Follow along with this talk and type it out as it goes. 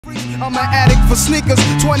I'm an addict for sneakers,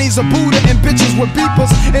 20s a Buddha and bitches with beepers.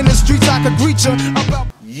 In the streets I could greet you about.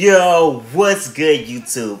 Yo, what's good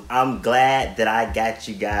YouTube? I'm glad that I got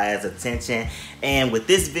you guys' attention. And with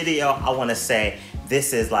this video, I want to say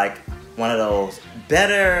this is like one of those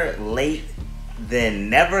better late than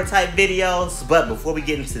never type videos. But before we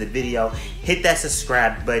get into the video, hit that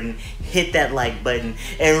subscribe button, hit that like button,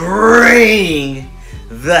 and ring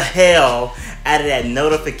the hell out of that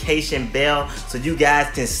notification bell so you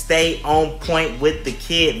guys can stay on point with the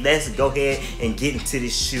kid. Let's go ahead and get into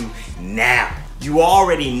this shoe now. You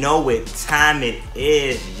already know what time it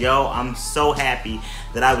is, yo. I'm so happy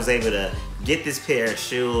that I was able to get this pair of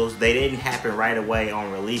shoes. They didn't happen right away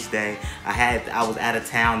on release day. I was out of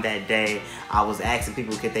town that day. I was asking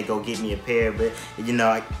people could they go get me a pair, but you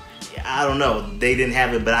know, I don't know, they didn't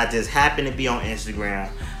have it. But I just happened to be on Instagram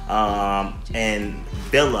and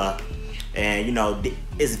Villa, and you know,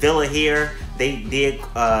 it's Villa here. They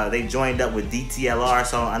joined up with DTLR,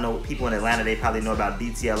 so I know people in Atlanta, they probably know about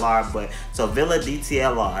DTLR, but so Villa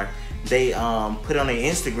DTLR, they put on their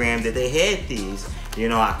Instagram that they had these. You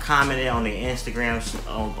know, I commented on their Instagram,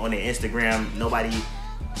 nobody,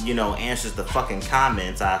 you know, answers the fucking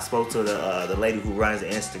comments. I spoke to the lady who runs the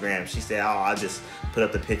Instagram. She said, oh, I just put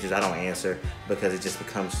up the pictures, I don't answer because it just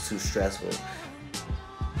becomes too stressful.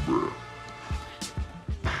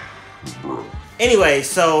 Anyway,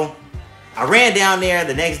 so I ran down there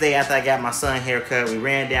the next day after I got my son haircut. We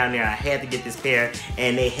ran down there. I had to get this pair,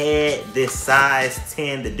 and they had this size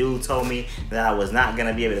 10. The dude told me that I was not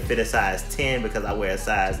gonna be able to fit a size 10 because I wear a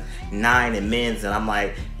size 9 in men's, and I'm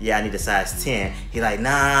like, yeah, I need a size 10. He like,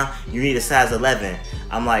 nah, you need a size 11.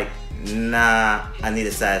 I'm like, nah, I need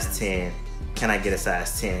a size 10. Can I get a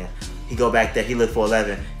size 10? He go back there, he look for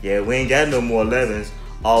 11. Yeah, we ain't got no more 11s.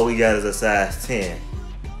 All we got is a size 10.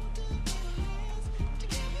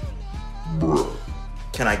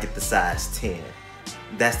 Can I get the size 10?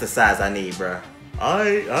 That's the size I need, bro.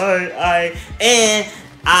 Alright. And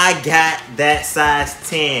I got that size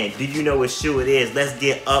 10. Do you know what shoe it is? Let's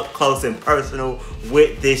get up close and personal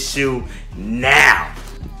with this shoe now.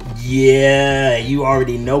 Yeah, you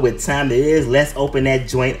already know what time it is. Let's open that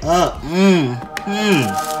joint up.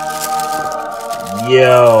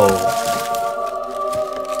 Yo.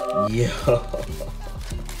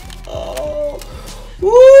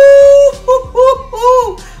 Woo!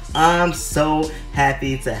 I'm so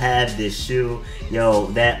happy to have this shoe. Yo,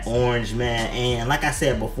 that orange, man. And like I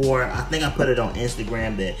said before, I think I put it on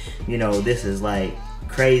Instagram that, you know, this is like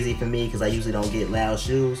crazy for me because I usually don't get loud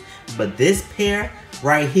shoes. But this pair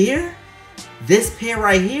right here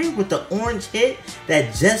with the orange hit,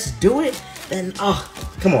 that Just Do It, then, oh,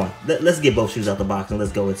 come on. Let's get both shoes out the box and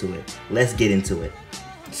let's go into it. Let's get into it.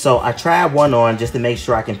 So I tried one on just to make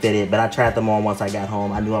sure I can fit it, but I tried them on once I got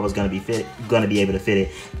home. I knew I was gonna be able to fit it.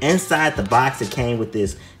 Inside the box, it came with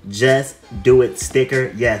this Just Do It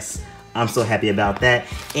sticker. Yes, I'm so happy about that.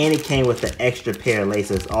 And it came with the extra pair of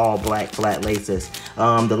laces, all black flat laces.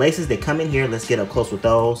 The laces that come in here, let's get up close with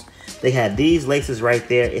those. They have these laces right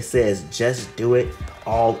there. It says Just Do It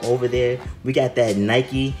all over there. We got that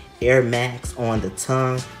Nike Air Max on the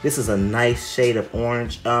tongue. This is a nice shade of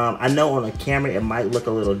orange. I know on the camera it might look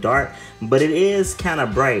a little dark, but it is kind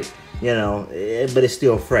of bright, you know, but it's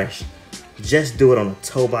still fresh. Just Do It on the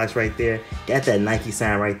toe box right there. Got that Nike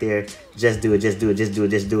sign right there. Just do it, just do it, just do it,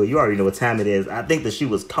 just do it. You already know what time it is. I think the shoe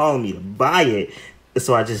was calling me to buy it,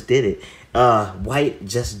 so I just did it. White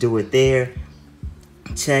Just Do It there.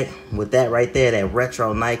 Check with that right there, that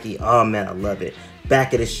retro Nike. Oh man, I love it.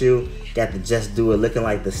 Back of the shoe, got the Just Do It looking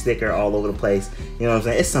like the sticker all over the place. You know what I'm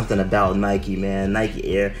saying? It's something about Nike, man.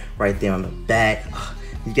 Nike Air right there on the back.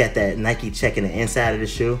 You got that Nike check in the inside of the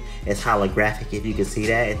shoe. It's holographic, if you can see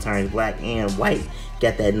that. It turns black and white.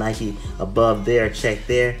 Got that Nike above there, check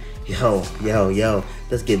there. Yo.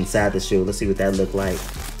 Let's get inside the shoe. Let's see what that look like.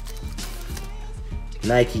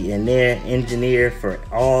 Nike in there, engineered for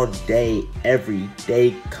all day,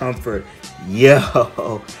 everyday comfort.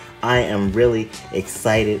 Yo. I am really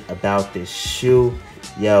excited about this shoe.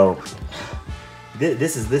 Yo,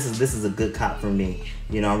 this is a good cop for me.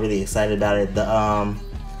 You know, I'm really excited about it.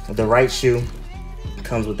 The right shoe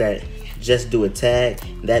comes with that Just Do It tag.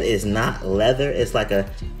 That is not leather. It's like a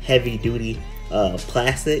heavy duty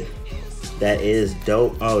plastic. That is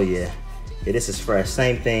dope. Oh yeah, this is fresh.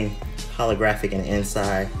 Same thing, holographic in the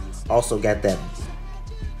inside. Also got that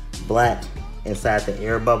black inside the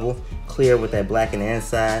air bubble, clear with that black in the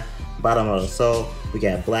inside. Bottom of the sole, we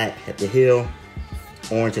got black at the heel,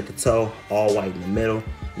 orange at the toe, all white in the middle.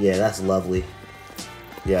 Yeah, that's lovely.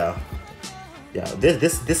 Yeah,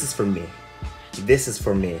 this is for me. This is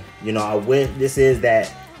for me. You know, this is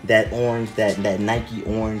that that orange, that Nike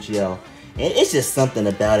orange, yo. And it's just something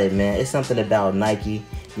about it, man. It's something about Nike,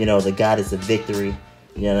 you know, the goddess of victory.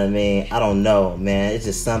 You know what I mean? I don't know, man. It's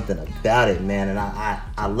just something about it, man. And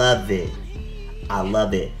I love it. I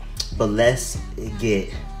love it. But let's get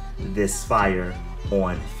this fire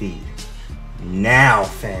on feet. Now,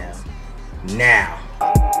 fam. Now.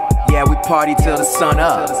 Yeah, we party till the sun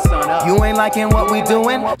up. You ain't liking what we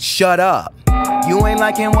doing? Shut up. You ain't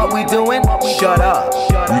liking what we doing? Shut up.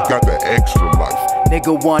 We got the extra life.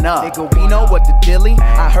 Nigga, one up. We know what the dilly.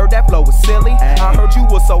 I heard that flow was silly. I heard you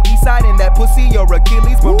was so eastside in that pussy, you're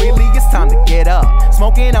Achilles. But really, it's time to get up.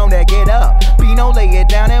 Smoking on that, get up. Bino, lay it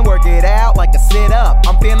down and work it out like a sit up.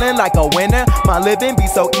 I'm feeling like a winner. My living be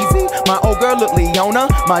so easy. My old girl look Leona.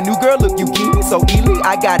 My new girl look Yukini. So Ely,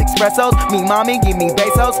 I got espressos. Me mommy, give me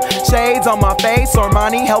pesos. Shades on my face.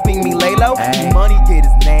 Armani helping me lay low. Money get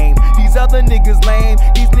his name. These other niggas lame.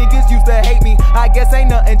 These niggas used to hate me. I guess ain't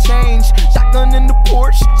nothing changed. Shotgun in the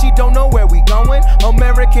Porsche. She don't know where we going.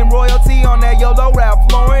 American royalty on that YOLO Ralph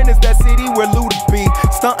Lauren. It's that city where looters be.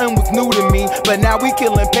 Stunting was new to me, but now we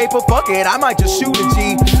killing paper. Fuck it, I might just shoot a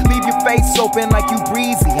G. Leave your face open like you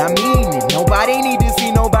breezy. I mean it. Nobody need to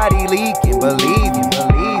see nobody leaking. Believe me,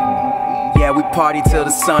 believe me. Yeah, we party till the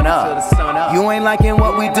sun up. You ain't liking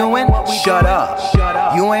what we doing? Shut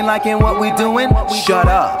up. You ain't liking what we doing? Shut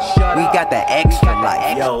up. We got the extra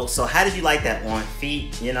life. Yo, so how did you like that on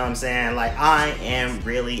feet? You know what I'm saying? Like, I am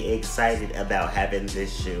really excited about having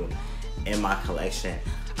this shoe in my collection.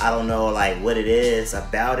 I don't know like what it is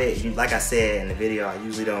about it. Like I said in the video, I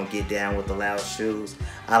usually don't get down with the loud shoes.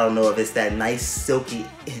 I don't know if it's that nice silky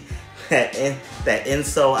that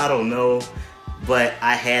insole, I don't know. But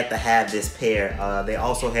I had to have this pair. They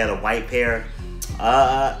also had a white pair.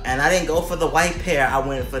 And I didn't go for the white pair. I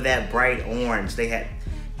went for that bright orange.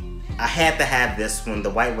 I had to have this one. The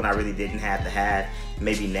white one I really didn't have to have.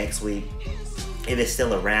 Maybe next week. If it's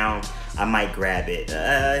still around, I might grab it.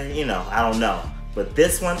 You know, I don't know. But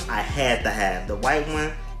this one I had to have. The white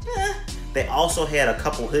one, They also had a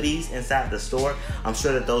couple hoodies inside the store. I'm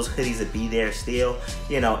sure that those hoodies would be there still.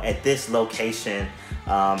 You know, at this location,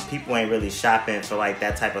 people ain't really shopping for like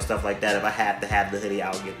that type of stuff like that. If I have to have the hoodie,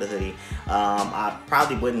 I'll get the hoodie. I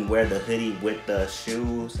probably wouldn't wear the hoodie with the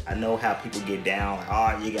shoes. I know how people get down, like,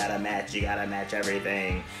 oh, you gotta match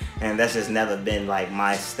everything. And that's just never been like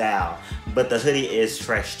my style. But the hoodie is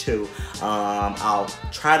fresh too. I'll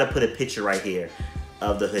try to put a picture right here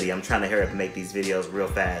of the hoodie. I'm trying to hurry up and make these videos real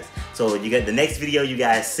fast. So you get the next video you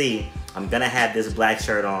guys see, I'm gonna have this black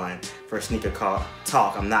shirt on for Sneaker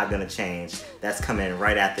Talk. I'm not gonna change. That's coming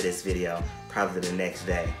right after this video, probably the next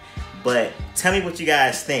day. But tell me what you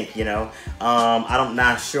guys think, you know. I'm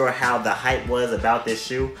not sure how the hype was about this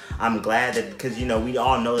shoe. I'm glad that, because you know, we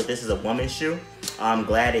all know that this is a woman's shoe. I'm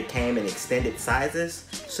glad it came in extended sizes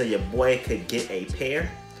so your boy could get a pair.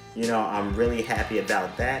 You know, I'm really happy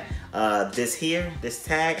about that. This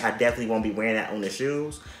tag, I definitely won't be wearing that on the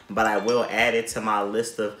shoes, but I will add it to my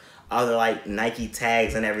list of other like Nike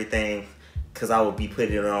tags and everything, because I will be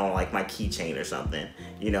putting it on like my keychain or something.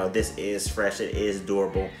 You know, this is fresh, it is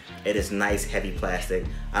durable, it is nice heavy plastic.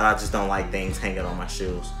 I just don't like things hanging on my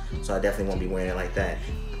shoes, so I definitely won't be wearing it like that.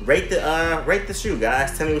 Rate the shoe,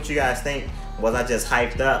 guys. Tell me what you guys think. Was I just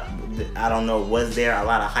hyped up? I don't know. Was there a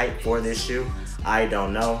lot of hype for this shoe? I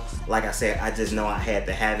don't know. Like I said, I just know I had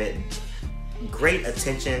to have it. Great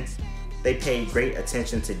attention. They paid great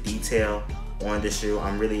attention to detail on the shoe.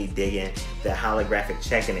 I'm really digging the holographic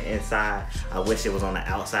check in the inside. I wish it was on the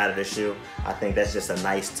outside of the shoe. I think that's just a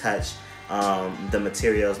nice touch. The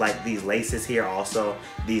materials, like these laces here also,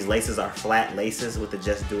 these laces are flat laces with the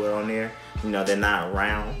Just Do It on there. You know, they're not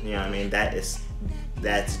round. You know what I mean?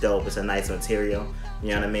 That's dope. It's a nice material. You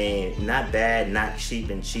know what I mean? Not bad, not cheap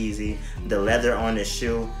and cheesy. The leather on the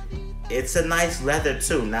shoe, it's a nice leather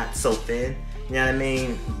too, not so thin. You know what I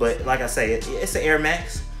mean? But like I say, it's an Air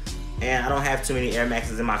Max, and I don't have too many Air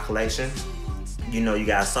Maxes in my collection. You know, you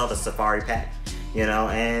guys saw the Safari pack, you know,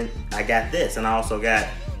 and I got this, and I also got,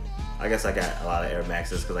 I guess I got a lot of Air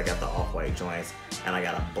Maxes because I got the off-white joints, and I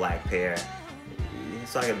got a black pair.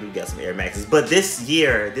 So I do get some Air Maxes. But this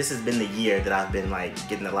year, this has been the year that I've been like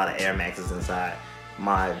getting a lot of Air Maxes inside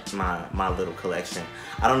my little collection.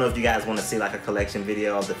 I don't know if you guys want to see like a collection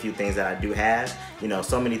video of the few things that I do have. You know,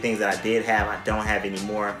 so many things that I did have, I don't have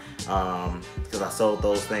anymore, because I sold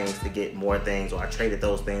those things to get more things, or I traded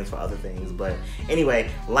those things for other things. But anyway,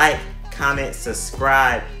 like, comment,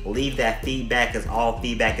 subscribe, leave that feedback, because all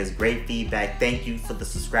feedback is great feedback. Thank you for the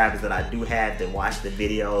subscribers that I do have that watch the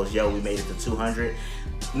videos. Yo, we made it to 200.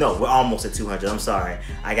 No, we're almost at 200. I'm sorry.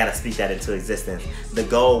 I gotta speak that into existence. The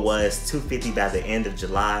goal was 250 by the end of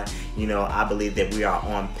July. You know, I believe that we are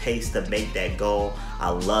on pace to make that goal. I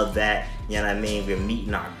love that. You know what I mean? We're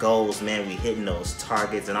meeting our goals, man. We're hitting those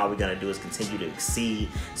targets, and all we're gonna do is continue to exceed.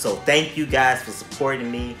 So thank you guys for supporting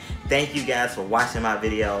me. Thank you guys for watching my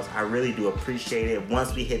videos. I really do appreciate it.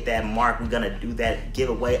 Once we hit that mark, we're gonna do that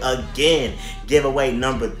giveaway again. Giveaway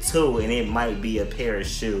number 2, and it might be a pair of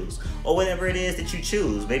shoes or whatever it is that you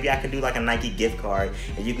choose. Maybe I could do like a Nike gift card,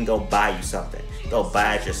 and you can go buy you something. Go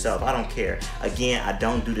buy it yourself. I don't care. Again, I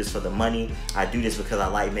don't do this for the money. I do this because I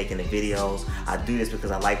like making the videos. I do this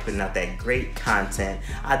because I like putting out that great content.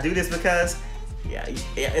 I do this because yeah,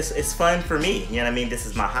 it's fun for me. You know what I mean? This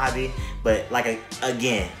is my hobby. But like,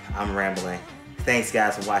 again, I'm rambling. Thanks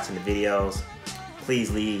guys for watching the videos.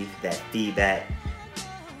 Please leave that feedback.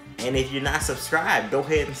 And if you're not subscribed, go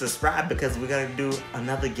ahead and subscribe, because we're gonna do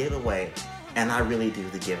another giveaway. And I really do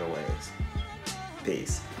the giveaways.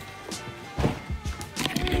 Peace.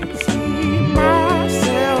 See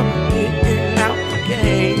myself getting out the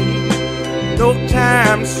game. No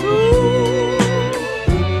time soon.